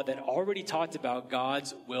law that already talked about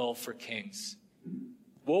God's will for kings.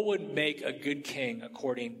 What would make a good king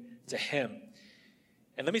according to him?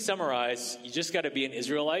 And let me summarize. You just got to be an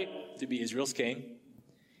Israelite to be Israel's king.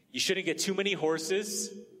 You shouldn't get too many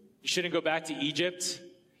horses. You shouldn't go back to Egypt.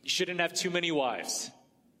 You shouldn't have too many wives.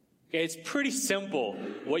 Okay, it's pretty simple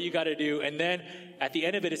what you got to do. And then at the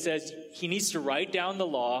end of it, it says he needs to write down the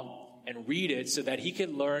law and read it so that he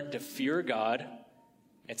can learn to fear God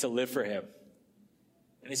and to live for him.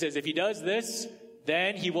 And he says if he does this,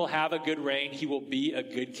 then he will have a good reign. He will be a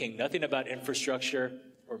good king. Nothing about infrastructure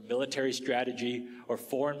or military strategy or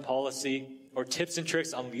foreign policy or tips and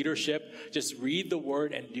tricks on leadership. Just read the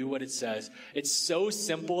word and do what it says. It's so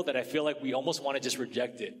simple that I feel like we almost want to just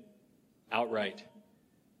reject it outright.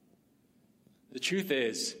 The truth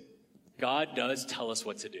is, God does tell us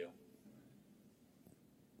what to do.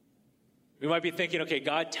 We might be thinking, okay,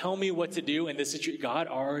 God, tell me what to do in this situation. God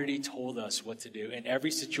already told us what to do in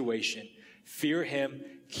every situation. Fear him,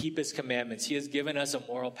 keep his commandments. He has given us a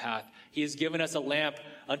moral path. He has given us a lamp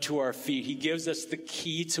unto our feet. He gives us the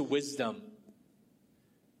key to wisdom.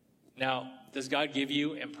 Now, does God give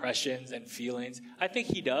you impressions and feelings? I think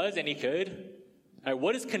he does, and he could. All right,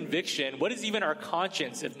 what is conviction? What is even our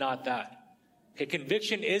conscience, if not that? Okay,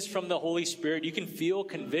 conviction is from the Holy Spirit. You can feel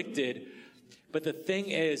convicted. But the thing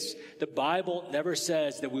is, the Bible never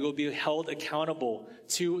says that we will be held accountable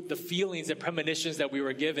to the feelings and premonitions that we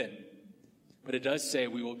were given. But it does say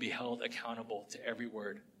we will be held accountable to every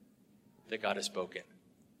word that God has spoken.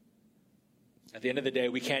 At the end of the day,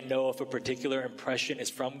 we can't know if a particular impression is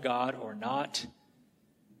from God or not.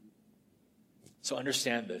 So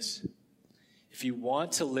understand this. If you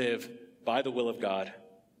want to live by the will of God,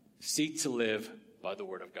 seek to live by the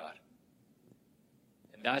word of God.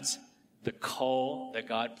 And that's the call that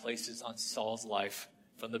God places on Saul's life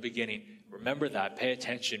from the beginning. Remember that. Pay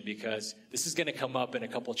attention, because this is going to come up in a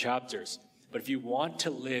couple chapters. But if you want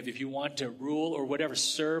to live, if you want to rule or whatever,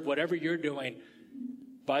 serve, whatever you're doing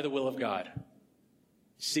by the will of God,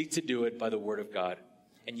 seek to do it by the word of God.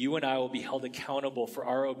 And you and I will be held accountable for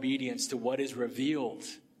our obedience to what is revealed,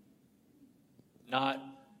 not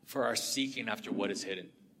for our seeking after what is hidden.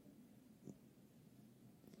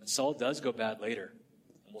 And Saul does go bad later,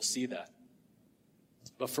 and we'll see that.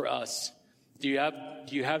 But for us, do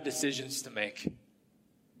you have decisions to make?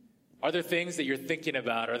 Are there things that you're thinking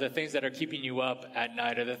about? Are there things that are keeping you up at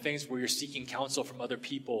night? Are there things where you're seeking counsel from other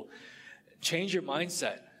people? Change your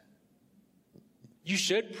mindset. You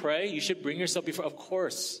should pray. You should bring yourself before, of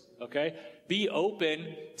course, okay? Be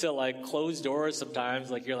open to closed doors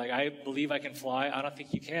sometimes. You're like, I believe I can fly. I don't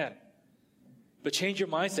think you can. But change your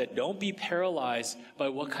mindset. Don't be paralyzed by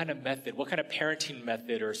what kind of method, what kind of parenting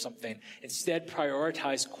method or something. Instead,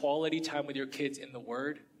 prioritize quality time with your kids in the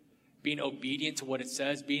Word, being obedient to what it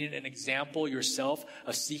says, being an example yourself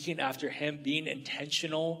of seeking after him, being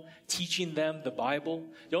intentional, teaching them the Bible.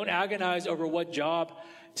 Don't agonize over what job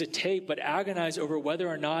to take, but agonize over whether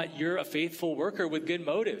or not you're a faithful worker with good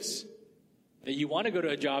motives. That you want to go to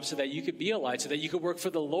a job so that you could be a light, so that you could work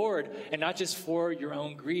for the Lord and not just for your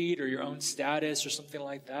own greed or your own status or something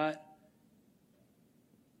like that.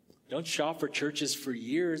 Don't shop for churches for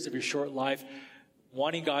years of your short life,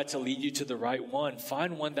 wanting God to lead you to the right one.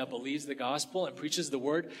 Find one that believes the gospel and preaches the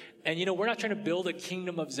word. And, we're not trying to build a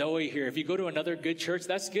kingdom of Zoe here. If you go to another good church,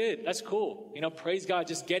 that's good. That's cool. Praise God.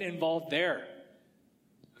 Just get involved there.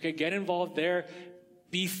 Okay, get involved there.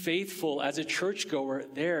 Be faithful as a churchgoer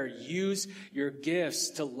there. Use your gifts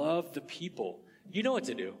to love the people. You know what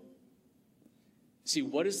to do. See,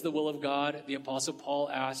 what is the will of God? The Apostle Paul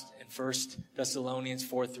asked in 1 Thessalonians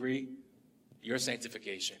 4:3, your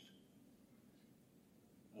sanctification.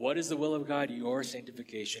 What is the will of God? Your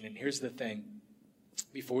sanctification. And here's the thing.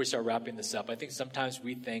 Before we start wrapping this up, I think sometimes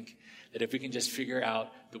we think that if we can just figure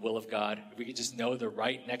out the will of God, if we can just know the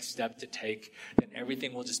right next step to take, then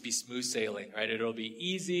everything will just be smooth sailing, right? It'll be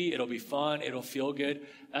easy, it'll be fun, it'll feel good.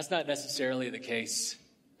 That's not necessarily the case.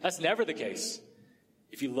 That's never the case.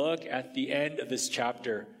 If you look at the end of this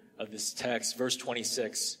chapter of this text, verse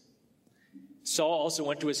 26, Saul also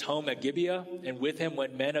went to his home at Gibeah, and with him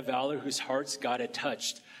went men of valor whose hearts God had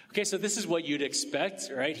touched. Okay, so this is what you'd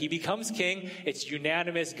expect, right? He becomes king. It's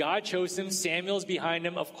unanimous. God chose him. Samuel's behind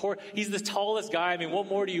him. Of course, he's the tallest guy. I mean, what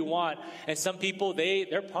more do you want? And some people,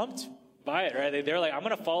 they're pumped by it, right? They're like, I'm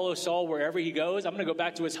going to follow Saul wherever he goes. I'm going to go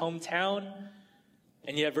back to his hometown.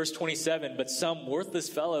 And yet, verse 27, but some worthless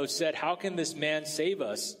fellow said, how can this man save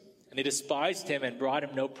us? And they despised him and brought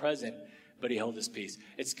him no present, but he held his peace.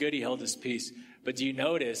 It's good he held his peace. But do you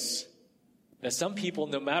notice that some people,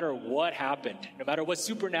 no matter what happened, no matter what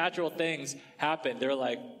supernatural things happened, they're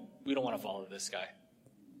like, we don't want to follow this guy.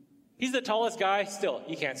 He's the tallest guy. Still,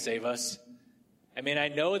 he can't save us. I mean, I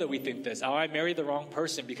know that we think this. Oh, I married the wrong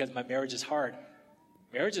person because my marriage is hard.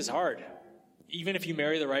 Marriage is hard, even if you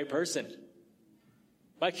marry the right person.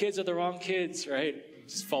 My kids are the wrong kids, right?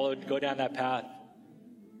 Just go down that path.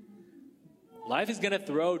 Life is going to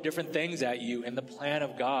throw different things at you in the plan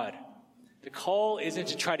of God. The call isn't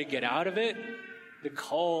to try to get out of it. The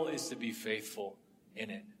call is to be faithful in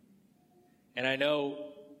it. And I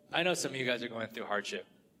know some of you guys are going through hardship.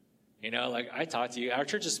 You know, like I talk to you. Our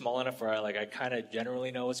church is small enough where I kind of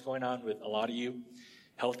generally know what's going on with a lot of you.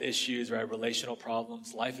 Health issues, right? Relational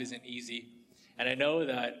problems. Life isn't easy. And I know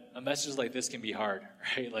that a message like this can be hard,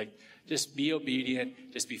 right? Like, just be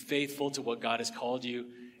obedient. Just be faithful to what God has called you.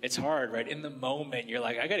 It's hard, right? In the moment, you're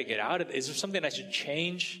like, I got to get out of it. Is there something I should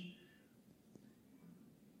change?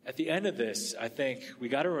 At the end of this, I think we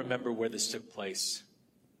got to remember where this took place.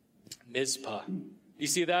 Mizpah. You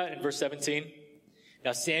see that in verse 17?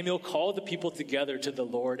 Now Samuel called the people together to the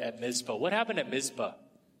Lord at Mizpah. What happened at Mizpah?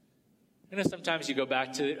 You know, sometimes you go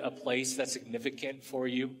back to a place that's significant for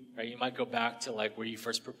you, right? You might go back to like where you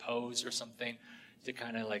first proposed or something to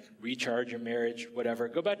kind of like recharge your marriage, whatever.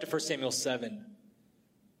 Go back to 1 Samuel 7.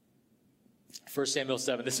 1 Samuel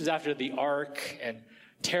 7. This is after the ark and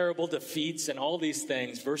terrible defeats and all these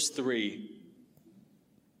things. Verse 3.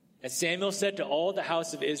 And Samuel said to all the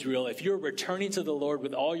house of Israel, if you are returning to the Lord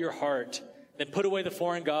with all your heart, then put away the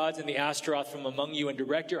foreign gods and the Ashtaroth from among you and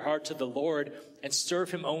direct your heart to the Lord and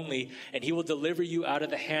serve him only, and he will deliver you out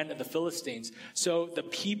of the hand of the Philistines. So the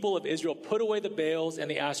people of Israel put away the Baals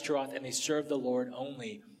and the Ashtaroth, and they served the Lord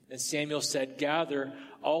only. Then Samuel said, gather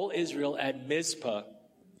all Israel at Mizpah,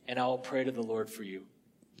 and I will pray to the Lord for you.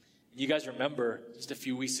 You guys remember just a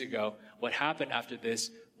few weeks ago, what happened after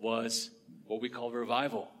this was what we call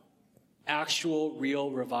revival. Actual,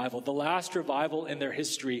 real revival. The last revival in their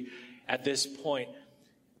history at this point.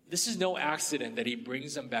 This is no accident that he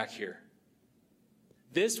brings them back here.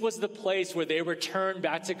 This was the place where they returned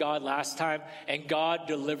back to God last time, and God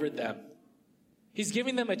delivered them. He's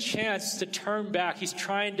giving them a chance to turn back. He's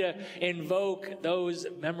trying to invoke those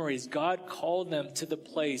memories. God called them to the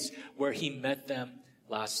place where he met them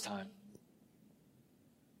last time.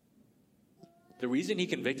 The reason he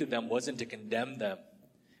convicted them wasn't to condemn them,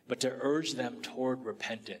 but to urge them toward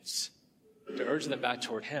repentance, to urge them back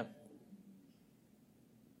toward him.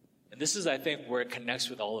 And this is, I think, where it connects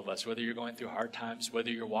with all of us, whether you're going through hard times, whether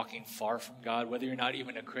you're walking far from God, whether you're not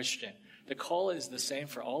even a Christian. The call is the same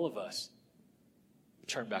for all of us.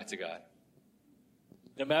 Turn back to God.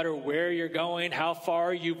 No matter where you're going, how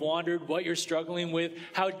far you've wandered, what you're struggling with,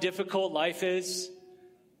 how difficult life is,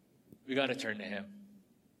 we got to turn to him.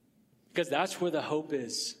 Because that's where the hope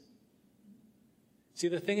is. See,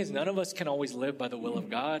 the thing is, none of us can always live by the will of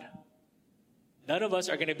God. None of us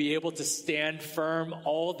are going to be able to stand firm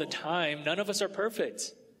all the time. None of us are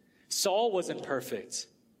perfect. Saul wasn't perfect.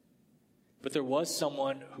 But there was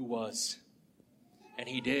someone who was. And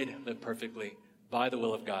he did live perfectly by the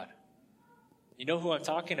will of God. You know who I'm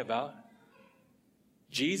talking about?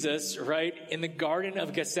 Jesus, right? In the Garden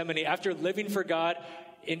of Gethsemane, after living for God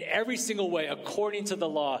in every single way, according to the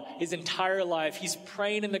law, his entire life, he's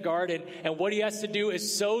praying in the garden, and what he has to do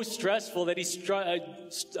is so stressful that he's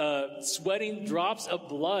sweating drops of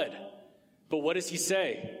blood. But what does he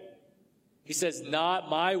say? He says,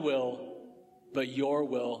 not my will, but your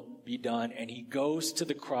will be done. And he goes to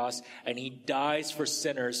the cross and he dies for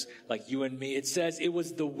sinners like you and me. It says it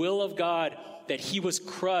was the will of God that he was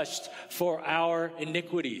crushed for our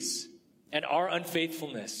iniquities and our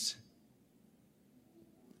unfaithfulness.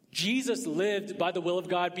 Jesus lived by the will of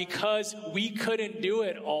God because we couldn't do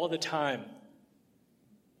it all the time.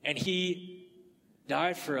 And he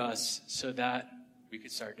died for us so that we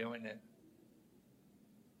could start doing it.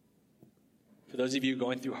 For those of you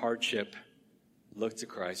going through hardship, look to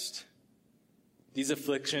Christ. These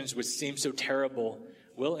afflictions, which seem so terrible,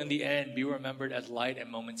 will in the end be remembered as light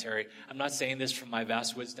and momentary. I'm not saying this from my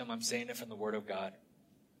vast wisdom. I'm saying it from the Word of God.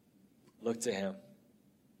 Look to him.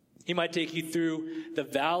 He might take you through the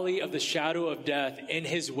valley of the shadow of death in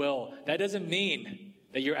his will. That doesn't mean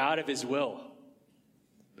that you're out of his will,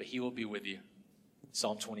 but he will be with you.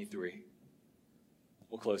 Psalm 23.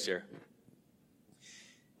 We'll close here.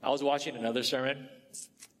 I was watching another sermon.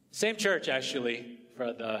 Same church, actually,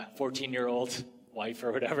 for the 14-year-old wife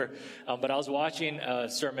or whatever. But I was watching a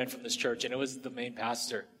sermon from this church, and it was the main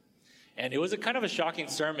pastor. And it was a kind of a shocking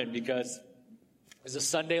sermon because it was a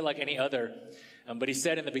Sunday like any other. But he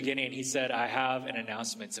said in the beginning, he said, I have an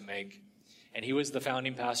announcement to make. And he was the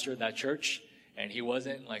founding pastor of that church. And he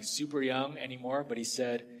wasn't like super young anymore. But he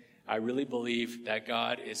said, I really believe that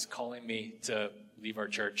God is calling me to leave our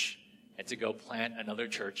church and to go plant another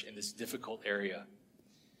church in this difficult area.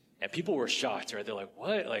 And people were shocked, right? They're like,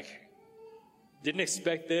 what? Like, didn't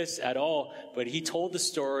expect this at all. But he told the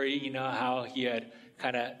story, you know, how he had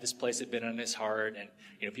kind of, this place had been on his heart. And,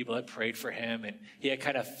 you know, people had prayed for him. And he had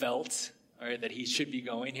kind of felt, all right, that he should be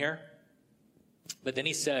going here. But then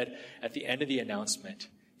he said, at the end of the announcement,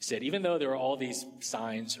 he said, even though there were all these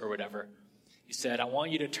signs or whatever, he He said, I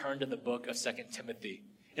want you to turn to the book of 2 Timothy.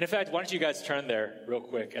 And in fact, why don't you guys turn there real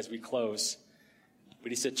quick as we close. But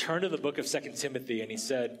he said, turn to the book of 2 Timothy. And he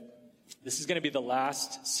said, this is going to be the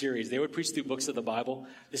last series. They would preach through books of the Bible.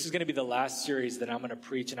 This is going to be the last series that I'm going to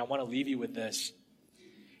preach. And I want to leave you with this.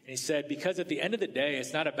 And he said, because at the end of the day,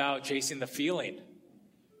 it's not about chasing the feeling.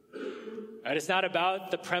 Right? It's not about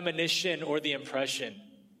the premonition or the impression.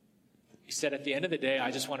 He said, at the end of the day, I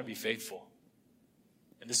just want to be faithful.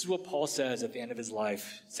 And this is what Paul says at the end of his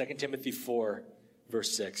life. 2 Timothy 4,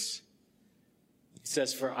 verse 6. He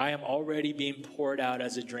says, for I am already being poured out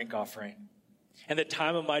as a drink offering, and the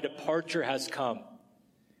time of my departure has come.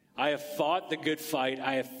 I have fought the good fight.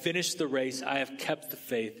 I have finished the race. I have kept the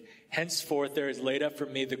faith. Henceforth there is laid up for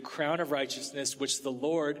me the crown of righteousness, which the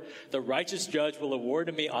Lord, the righteous judge, will award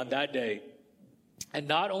to me on that day. And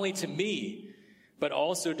not only to me, but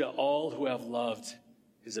also to all who have loved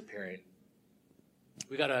his appearing.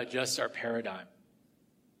 We got to adjust our paradigm.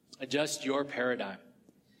 Adjust your paradigm.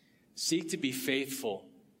 Seek to be faithful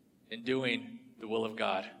in doing the will of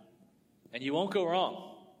God. And you won't go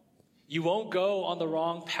wrong. You won't go on the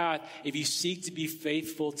wrong path if you seek to be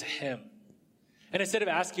faithful to him. And instead of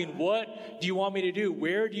asking, what do you want me to do?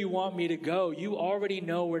 Where do you want me to go? You already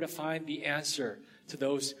know where to find the answer to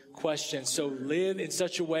those questions. So live in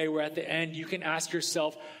such a way where at the end you can ask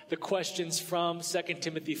yourself the questions from 2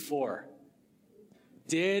 Timothy 4.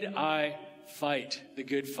 Did I fight the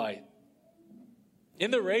good fight?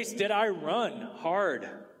 In the race, did I run hard?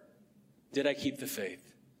 Did I keep the faith?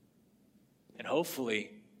 And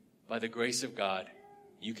hopefully, by the grace of God,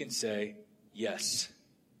 you can say, yes.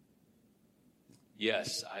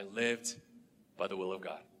 Yes, I lived by the will of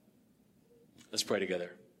God. Let's pray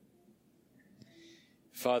together.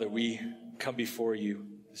 Father, we come before you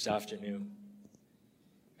this afternoon.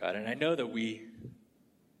 God, and I know that we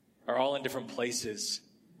are all in different places,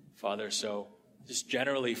 Father, so just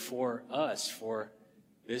generally for us, for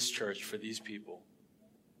this church, for these people.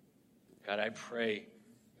 God, I pray,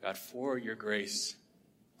 God, for your grace.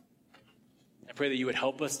 I pray that you would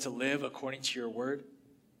help us to live according to your word.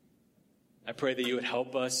 I pray that you would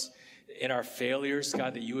help us in our failures,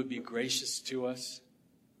 God, that you would be gracious to us.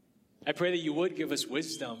 I pray that you would give us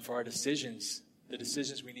wisdom for our decisions, the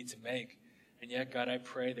decisions we need to make. And yet, God, I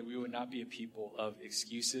pray that we would not be a people of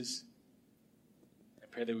excuses. I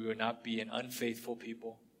pray that we would not be an unfaithful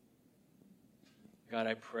people. God,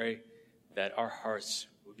 I pray that our hearts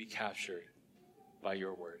would be captured by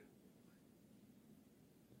your word.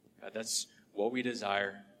 God, that's what we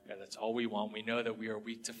desire. God, that's all we want. We know that we are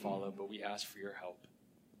weak to follow, but we ask for your help.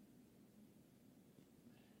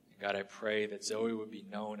 God, I pray that Zoe would be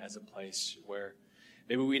known as a place where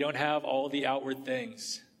maybe we don't have all the outward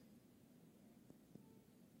things,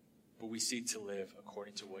 but we seek to live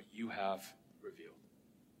according to what you have revealed.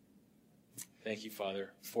 Thank you,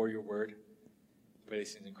 Father, for your word. I pray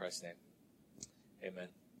these things in Christ's name. Amen.